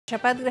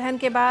शपथ ग्रहण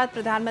के बाद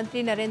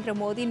प्रधानमंत्री नरेंद्र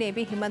मोदी ने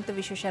भी हिमंत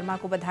विश्व शर्मा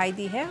को बधाई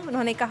दी है।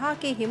 उन्होंने कहा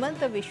कि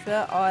हिमंत विश्व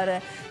और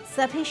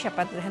सभी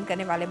शपथ ग्रहण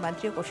करने वाले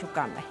मंत्रियों को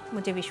शुभकामनाएं।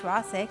 मुझे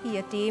विश्वास है कि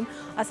यह टीम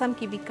असम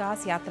की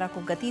विकास यात्रा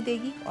को गति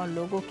देगी और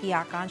लोगों की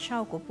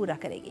आकांक्षाओं को पूरा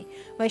करेगी।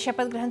 वहीं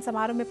शपथ ग्रहण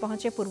समारोह में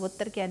पहुंचे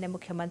पूर्वोत्तर के अन्य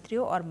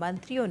मुख्यमंत्रियों और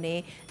मंत्रियों ने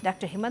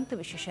डॉक्टर हिमंत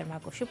विश्व शर्मा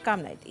को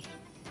शुभकामनाएं दी।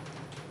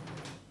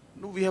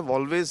 We have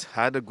always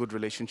had a good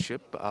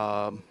relationship,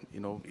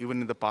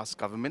 even in the past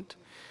government,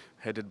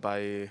 headed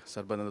by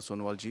Sarbananda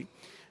Sonowal ji,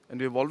 and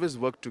we have always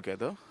worked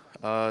together.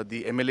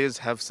 The MLAs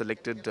have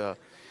selected Dr.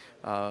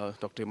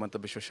 Himanta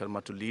Biswa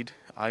Sharma to lead.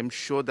 I'm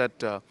sure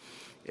that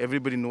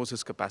everybody knows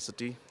his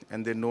capacity,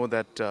 and they know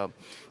that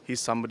he's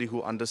somebody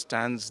who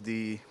understands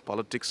the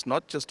politics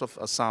not just of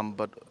Assam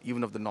but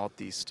even of the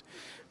Northeast.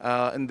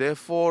 And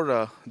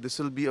therefore, this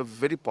will be a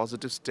very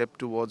positive step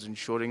towards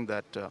ensuring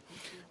that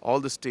all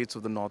the states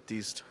of the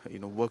Northeast,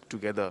 work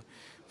together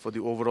for the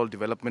overall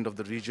development of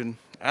the region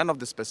and of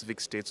the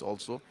specific states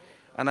also.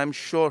 And I'm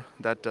sure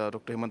that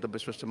Dr. Himanta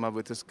Biswa Sharma,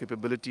 with his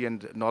capability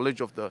and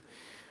knowledge of the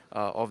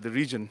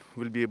region,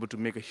 will be able to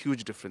make a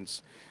huge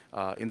difference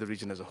in the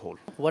region as a whole.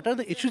 What are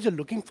the issues you're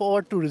looking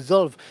forward to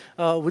resolve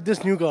with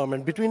this new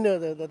government between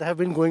that have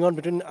been going on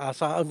between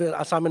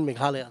Assam and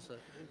Meghalaya, sir?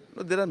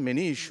 There are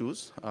many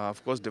issues.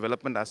 Of course,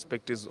 development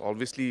aspect is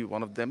obviously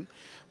one of them.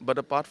 But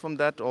apart from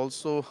that,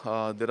 also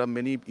there are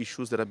many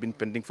issues that have been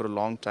pending for a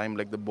long time,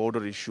 like the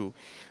border issue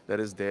that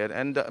is there,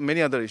 and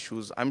many other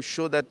issues. I'm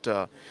sure that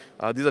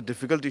these are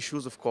difficult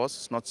issues, of course.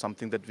 It's not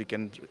something that we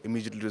can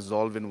immediately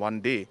resolve in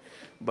one day.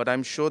 But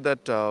I'm sure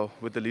that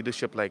with the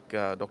leadership like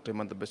Dr.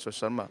 Himanta Biswa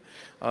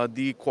Sharma,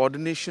 the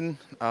coordination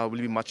will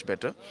be much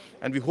better.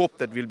 And we hope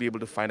that we'll be able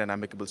to find an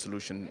amicable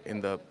solution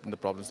in the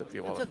problems that we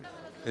all have.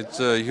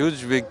 It's a huge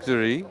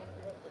victory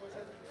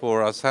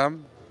for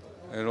Assam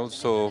and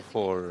also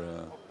for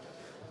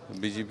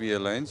BJP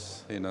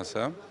alliance in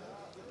Assam.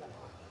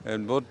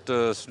 And both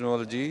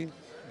Sonowal ji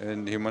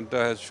and Himanta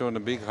has shown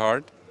a big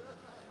heart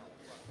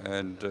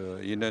and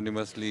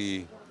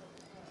unanimously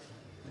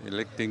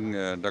electing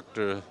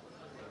Dr.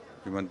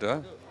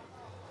 Himanta.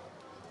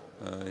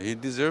 He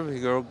deserves,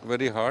 he worked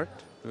very hard,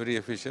 very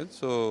efficient,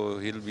 so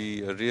he'll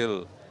be a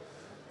real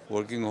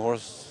working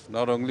horse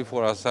not only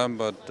for Assam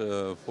but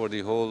for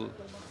the whole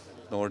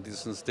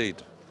northeastern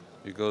state,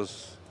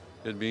 because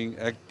he's being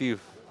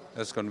active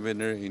as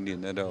convener in the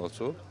NEDA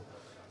also.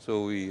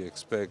 So we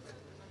expect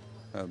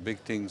big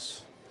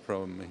things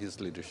from his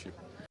leadership.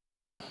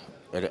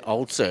 At the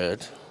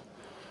outset,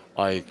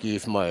 I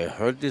give my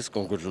heartiest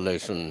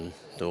congratulations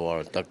to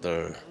our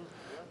Dr.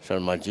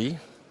 Sharma ji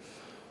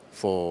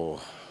for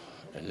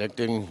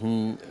electing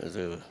him as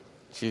the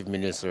Chief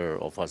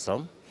Minister of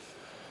Assam.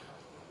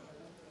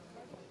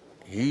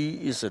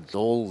 He is a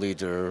tall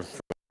leader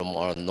from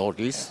our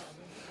Northeast.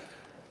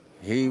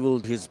 He will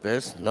do his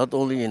best, not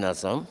only in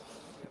Assam,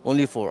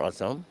 only for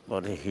Assam,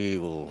 but he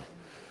will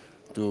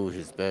do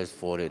his best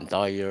for the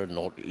entire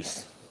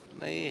Northeast.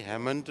 नहीं,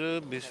 हेमंत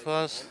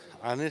विश्वास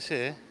आने से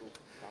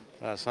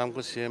असम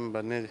को CM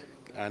बनने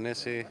आने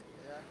से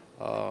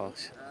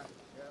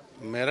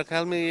मेरा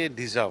ख्याल में ये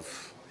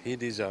he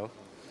deserve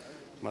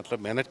मतलब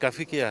मेहनत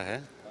काफ़ी किया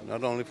है,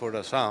 not only for the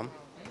Assam,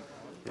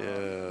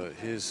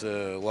 he's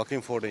working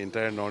for the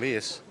entire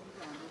Northeast.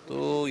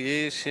 तो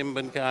ये सीएम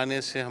बन के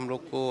आने से हम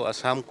लोग को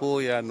असम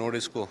को या नॉर्थ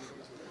ईस्ट को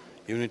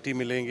यूनिटी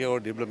मिलेंगे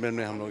और डेवलपमेंट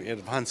में हम लोग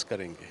एडवांस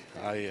करेंगे.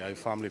 I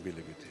firmly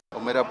believe it.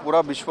 और मेरा पूरा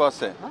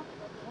विश्वास है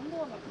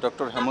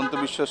डॉक्टर हेमंत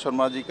विश्व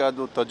शर्मा जी का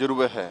जो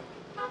तजुर्बे है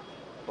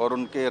और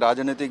उनके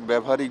राजनीतिक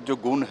व्यवहारिक जो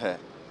गुण है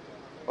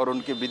और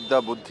उनकी विद्या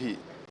बुद्धि,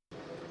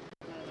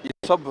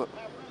 ये सब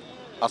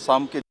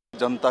असम के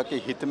जनता के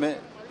हित में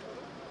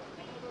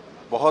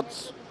बहुत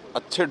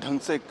अच्छे ढंग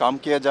से काम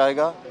किया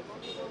जाएगा.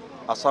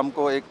 असम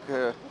को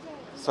एक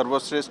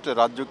सर्वश्रेष्ठ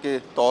राज्य के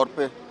तौर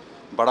पे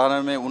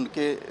बढ़ाने में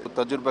उनके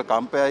तजुर्बे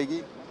काम पे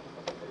आएगी.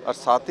 और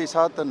साथ ही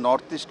साथ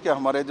नॉर्थ ईस्ट के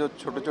हमारे जो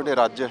छोटे छोटे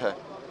राज्य हैं,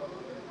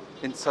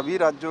 इन सभी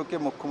राज्यों के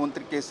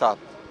मुख्यमंत्री के साथ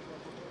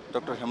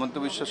डॉक्टर हेमंत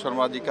विश्व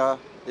शर्मा जी का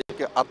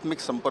एक आत्मिक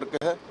संपर्क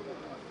है.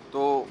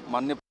 तो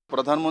माननीय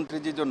प्रधानमंत्री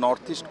जी जो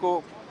नॉर्थ ईस्ट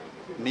को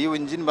न्यू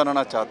इंजन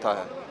बनाना चाहता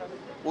है,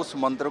 उस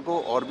मंत्र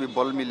को और भी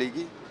बल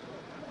मिलेगी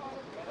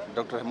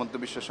डॉक्टर हेमंत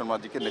विश्व शर्मा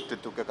जी के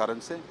नेतृत्व के कारण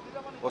से.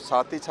 और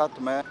साथ ही साथ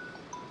मैं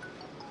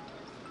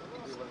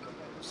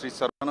श्री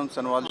सर्बानंद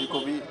सोनोवाल जी को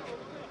भी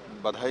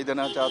बधाई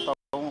देना चाहता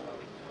हूँ.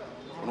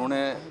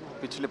 उन्होंने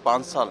पिछले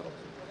 5 साल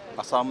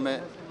असम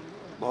में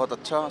बहुत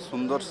अच्छा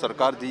सुंदर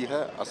सरकार दी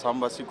है,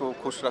 असम वासी को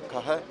खुश रखा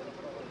है.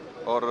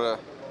 और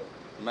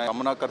मैं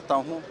कामना करता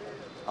हूँ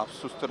आप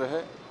सुस्त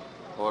रहे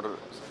और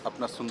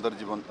अपना सुंदर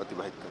जीवन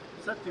अतिबाहित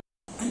करें.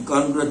 I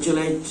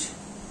congratulate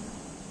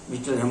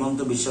Mr.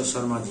 Himanta Biswa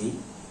Sharma ji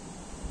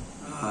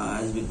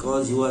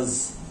because he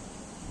was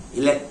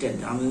elected,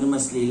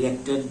 unanimously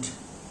elected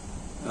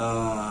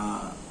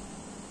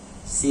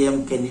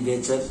CM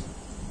candidature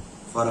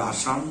for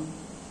Assam,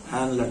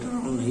 and later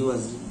on he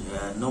was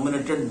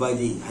nominated by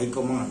the High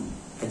Command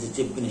as a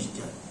Chief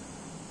Minister.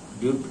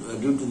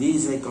 Due to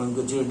this, I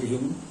congratulate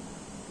him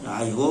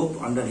I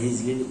hope under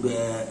his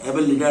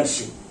able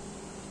leadership,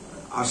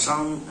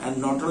 Assam, and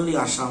not only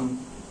Assam,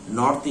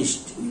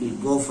 Northeast will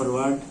go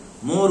forward,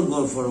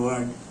 go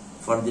forward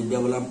for the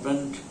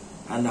development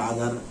and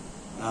other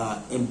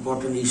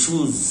important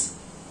issues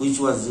which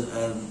was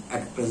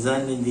at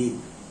present in the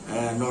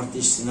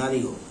Northeast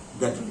scenario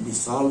that will be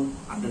solved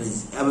under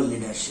his able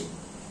leadership.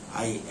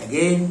 I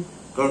again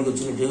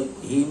congratulate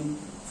him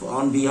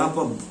on behalf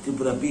of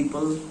Tripura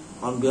people,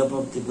 on behalf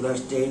of Tripura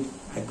state.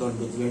 I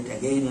congratulate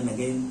again and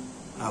again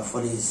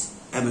for his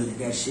able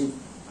leadership.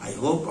 I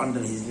hope under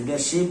his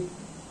leadership,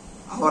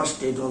 our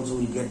state also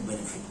will get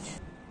benefit.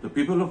 The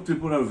people of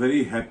Tripura are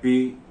very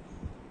happy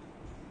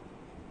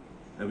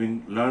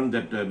having learned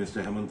that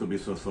Mr. Hemanta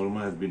Biswa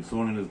Sarma has been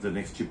sworn in as the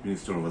next Chief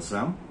Minister of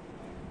Assam.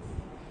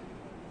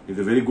 He's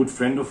a very good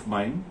friend of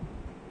mine.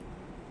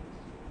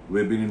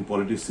 We've been in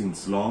politics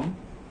since long.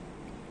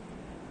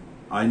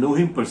 I know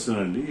him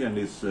personally and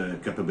his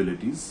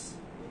capabilities.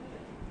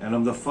 And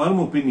I'm the firm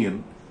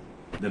opinion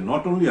that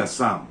not only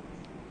Assam,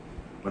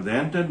 but the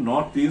entire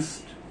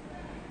Northeast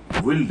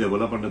will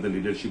develop under the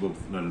leadership of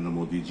Narendra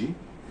Modi ji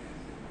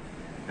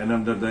and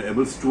under the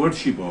able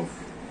stewardship of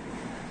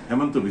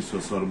Hemanta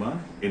Biswa Sarma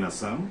in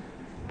Assam.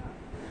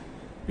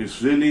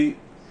 It's really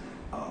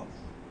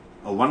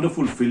a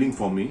wonderful feeling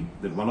for me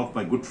that one of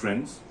my good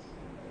friends,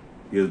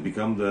 he has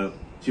become the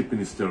Chief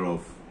Minister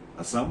of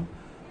Assam.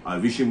 I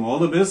wish him all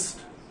the best,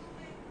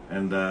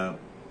 and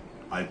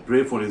I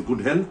pray for his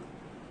good health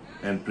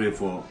and pray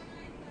for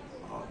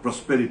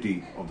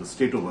prosperity of the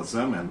state of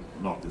Assam and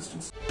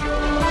Northeastern.